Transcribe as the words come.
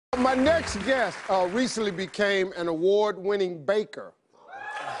My next guest recently became an award-winning baker.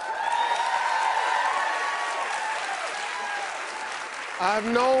 I've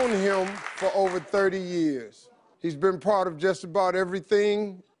known him for over 30 years. He's been part of just about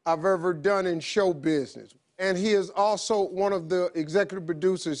everything I've ever done in show business. And he is also one of the executive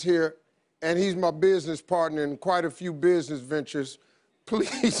producers here, and he's my business partner in quite a few business ventures.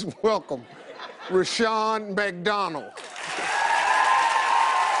 Please welcome Rushion McDonald.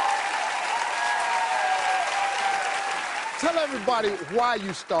 Tell everybody why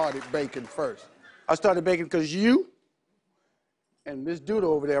you started baking first. I started baking because you and Miss Duda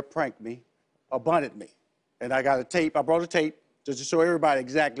over there pranked me, or bunted me. And I got a tape. I brought a tape just to show everybody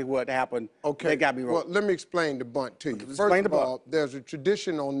exactly what happened. Okay. That got me wrong. Well, let me explain the bunt to you. First of all, there's a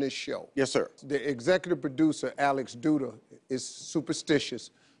tradition on this show. Yes, sir. The executive producer, Alex Duda, is superstitious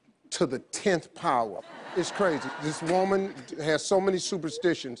to the 10th power. It's crazy. This woman has so many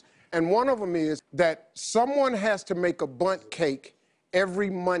superstitions. And one of them is that someone has to make a bundt cake every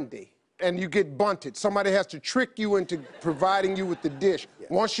Monday, and you get bunted. Somebody has to trick you into providing you with the dish. Yeah.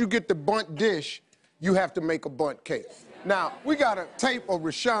 Once you get the bundt dish, you have to make a bundt cake. Now, we got a tape of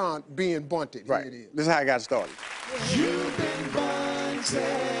Rushion being bunted. Right. Here it is. This is how I got started. You've been bunted.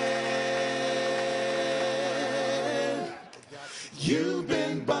 You've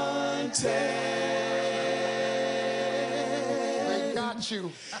been bunted.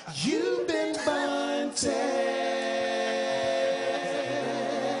 You. You've been bunted.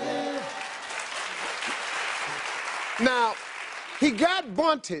 Now, he got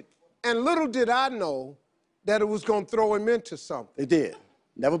bunted, and little did I know that it was going to throw him into something. It did.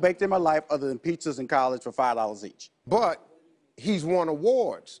 Never baked in my life other than pizzas in college for $5 each. But he's won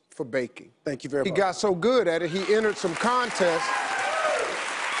awards for baking. Thank you very much. He got so good at it, he entered some contests.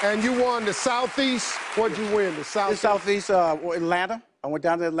 And you won the Southeast. What'd you win? The Southeast? The Southeast, Atlanta. I went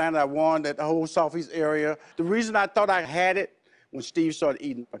down to Atlanta. I won that whole Southeast area. The reason I thought I had it when Steve started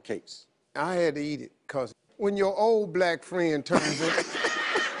eating my cakes. I had to eat it because when your old black friend turns into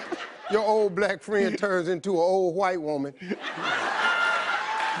your old black friend turns into an old white woman,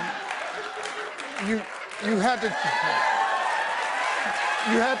 you had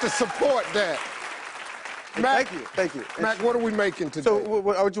to support that. Mac, Thank you. Mac, what are we making today? So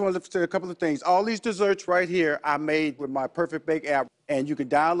I just want to say a couple of things. All these desserts right here I made with my Perfect Bake app, and you can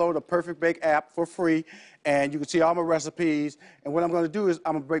download a Perfect Bake app for free, and you can see all my recipes. And what I'm going to do is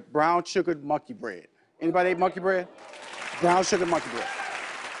I'm going to bake brown sugared monkey bread. Anybody ate monkey bread? Brown sugared monkey bread.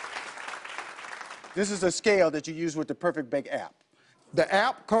 This is a scale that you use with the Perfect Bake app. The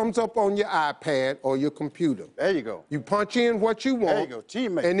app comes up on your iPad or your computer. There you go. You punch in what you want. There you go,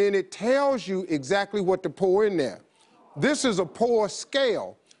 teammate. And then it tells you exactly what to pour in there. This is a pour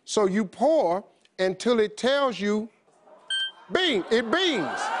scale. So you pour until it tells you, bing, it bings.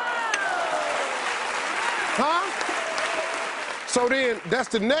 Huh? So then that's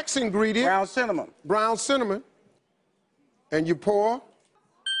the next ingredient. Brown cinnamon. Brown cinnamon. And you pour,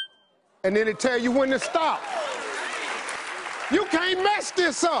 and then it tells you when to stop. You can't mess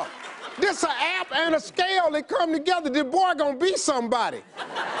this up. This an app and a scale that come together. This boy gonna be somebody.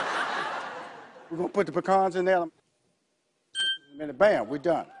 We're gonna put the pecans in there. And bam, we're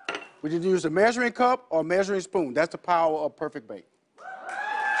done. We just use a measuring cup or a measuring spoon. That's the power of Perfect Bake.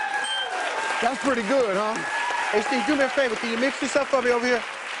 That's pretty good, huh? Hey, Steve, do me a favor. Can you mix this up for me over here?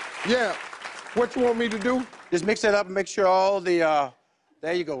 Yeah. What you want me to do? Just mix it up and make sure all the,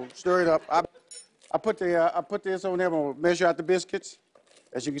 there you go, stir it up. I put this on there. I'm gonna measure out the biscuits.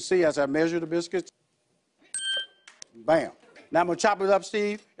 As you can see, as I measure the biscuits, bam. Now I'm gonna chop it up,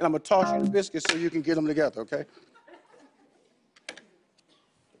 Steve, and I'm gonna toss you the biscuits so you can get them together, okay?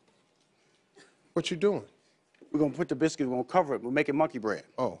 What you doing? We're gonna put the biscuit, we're gonna cover it. We're making monkey bread.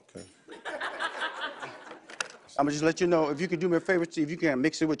 Oh, okay. I'm gonna just let you know, if you can do me a favor, Steve, you can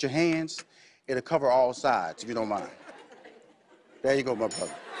mix it with your hands. It'll cover all sides, if you don't mind. There you go, my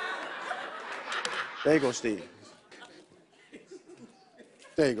brother. There you go, Steve.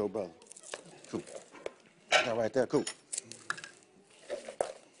 There you go, brother. Cool. That right there, cool.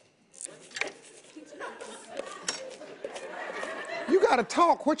 You gotta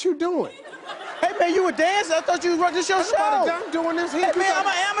talk. What you doing? Hey, man, you a dancer? I thought you was running this your show. I'm doing this here. Hey, man, I'm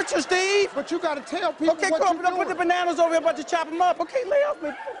an amateur, Steve. But you gotta tell people Okay, what cool. you're I'm put the doing. bananas over here, about to chop them up. Okay, lay off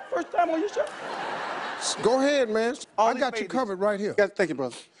me. First time on your show. Go ahead, man. All I these got you babies. covered right here. Thank you,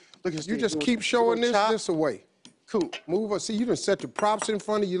 brother. Look at You just keep showing this away. Cool. Move up. See, you done set the props in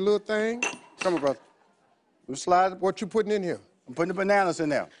front of your little thing. Come on, brother. You slide. What you putting in here? I'm putting the bananas in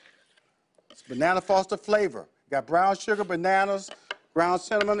there. It's banana foster flavor. Got brown sugar, bananas, ground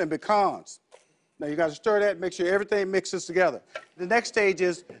cinnamon, and pecans. Now you got to stir that, make sure everything mixes together. The next stage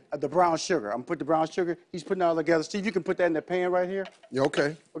is the brown sugar. I'm gonna put the brown sugar. He's putting it all together. Steve, you can put that in the pan right here. Yeah,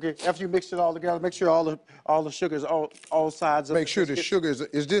 okay. Okay. After you mix it all together, make sure all the sugar is all sides of Make sure the sugar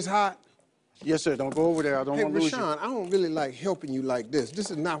is this hot? Yes, sir. Don't go over there. I don't Hey, want to lose Rushion, you. I don't really like helping you like this.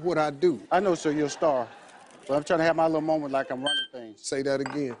 This is not what I do. I know, sir. You're a star. But I'm trying to have my little moment like I'm running things. Say that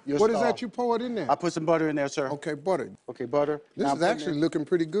again. You're a What is star. that you poured in there? I put some butter in there, sir. Okay, butter. Okay, butter. This Now is actually looking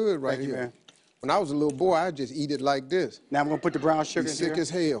pretty good right Thank you, here. man. When I was a little boy, I'd just eat it like this. Now I'm gonna put the brown sugar Be in sick here.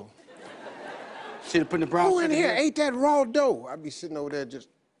 as hell. See, putting the brown Who sugar in here ate that raw dough? I'd be sitting over there just...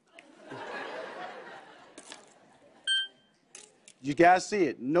 You guys see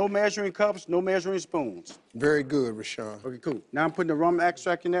it. No measuring cups, no measuring spoons. Very good, Rushion. Okay, cool. Now I'm putting the rum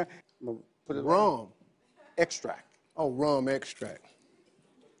extract in there. I'm gonna put it Rum. extract. Oh, rum extract.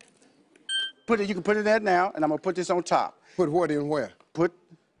 Put it. You can put it in there now, and I'm gonna put this on top. Put what in where? Put.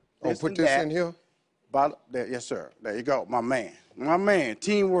 Oh, This put and this that. in here? Bottle, there, yes, sir. There you go, my man. My man,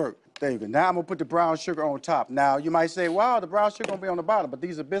 teamwork. There you go. Now I'm gonna put the brown sugar on top. Now you might say, wow, the brown sugar gonna be on the bottom, but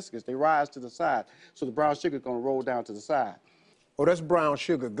these are biscuits. They rise to the side. So the brown sugar is gonna roll down to the side. Oh, that's brown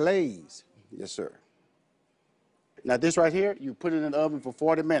sugar glaze. Yes, sir. Now this right here, you put it in the oven for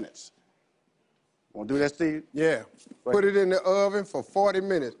 40 minutes. Wanna do that, Steve? Yeah. Right. Put it in the oven for 40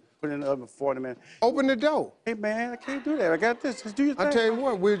 minutes. Put it in the oven for 40 minutes. Open the door. Hey, man, I can't do that. I got this. Just do your thing. I tell you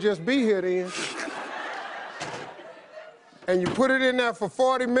what, we'll just be here then. And you put it in there for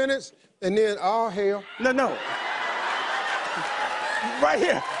 40 minutes, and then all hell. No, no. Right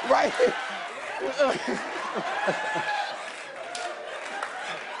here, right here.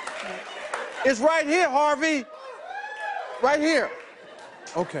 It's right here, Harvey. Right here.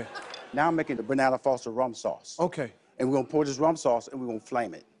 Okay. Now I'm making the banana Foster rum sauce. Okay. And we're gonna pour this rum sauce and we're gonna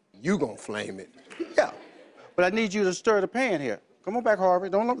flame it. You gonna flame it. Yeah. But I need you to stir the pan here. Come on back, Harvey.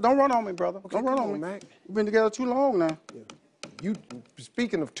 Don't run on me, brother. Okay, Don't run come on on, me. Mac. We've been together too long now. Yeah. You,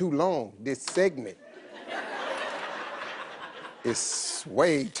 speaking of too long, this segment is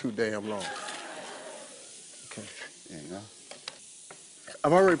way too damn long. Okay. There you go.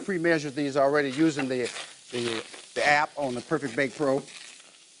 I've already pre-measured these already using the app on the Perfect Bake Pro.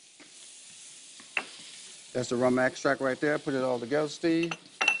 That's the rum extract right there. Put it all together, Steve.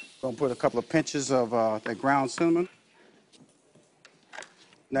 Gonna put a couple of pinches of that ground cinnamon.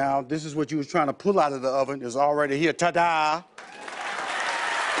 Now, this is what you was trying to pull out of the oven. It's already here. Ta-da!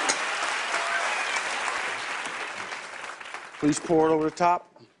 Please pour it over the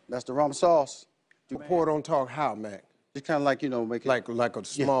top. That's the rum sauce. You pour it on top how, Mac? Just kind of like, you know, make it... Like a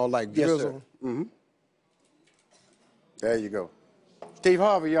small, like Yes, sir. drizzle? Mm-hmm. There you go. Steve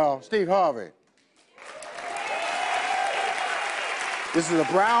Harvey, y'all. Steve Harvey. This is a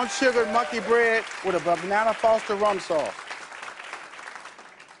brown sugar monkey bread with a banana Foster rum sauce.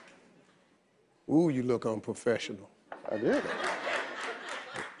 Ooh, you look unprofessional. I did.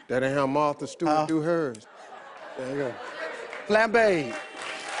 That ain't how Martha Stewart do hers. There you go. Flambe.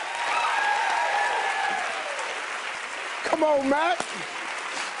 Come on, Mac.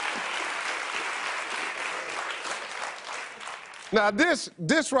 Now, this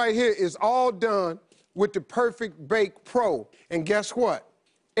right here is all done with the Perfect Bake Pro. And guess what?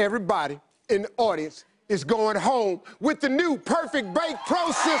 Everybody in the audience is going home with the new Perfect Bake Pro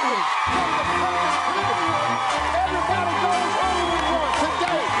system. Everybody goes home with one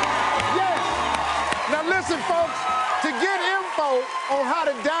today. Yes. Now, listen, folks, to get info on how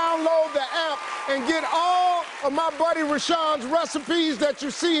to download the app and get all of my buddy Rushion's recipes that you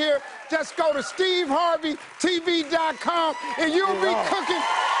see here, just go to SteveHarveyTV.com and you'll be cooking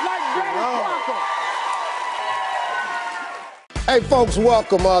like Betty Crocker. Hey, folks,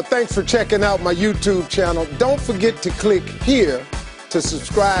 welcome. Thanks for checking out my YouTube channel. Don't forget to click here to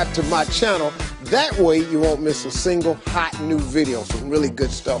subscribe to my channel. That way you won't miss a single hot new video, some really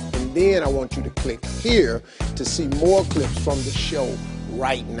good stuff. And then I want you to click here to see more clips from the show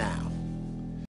right now.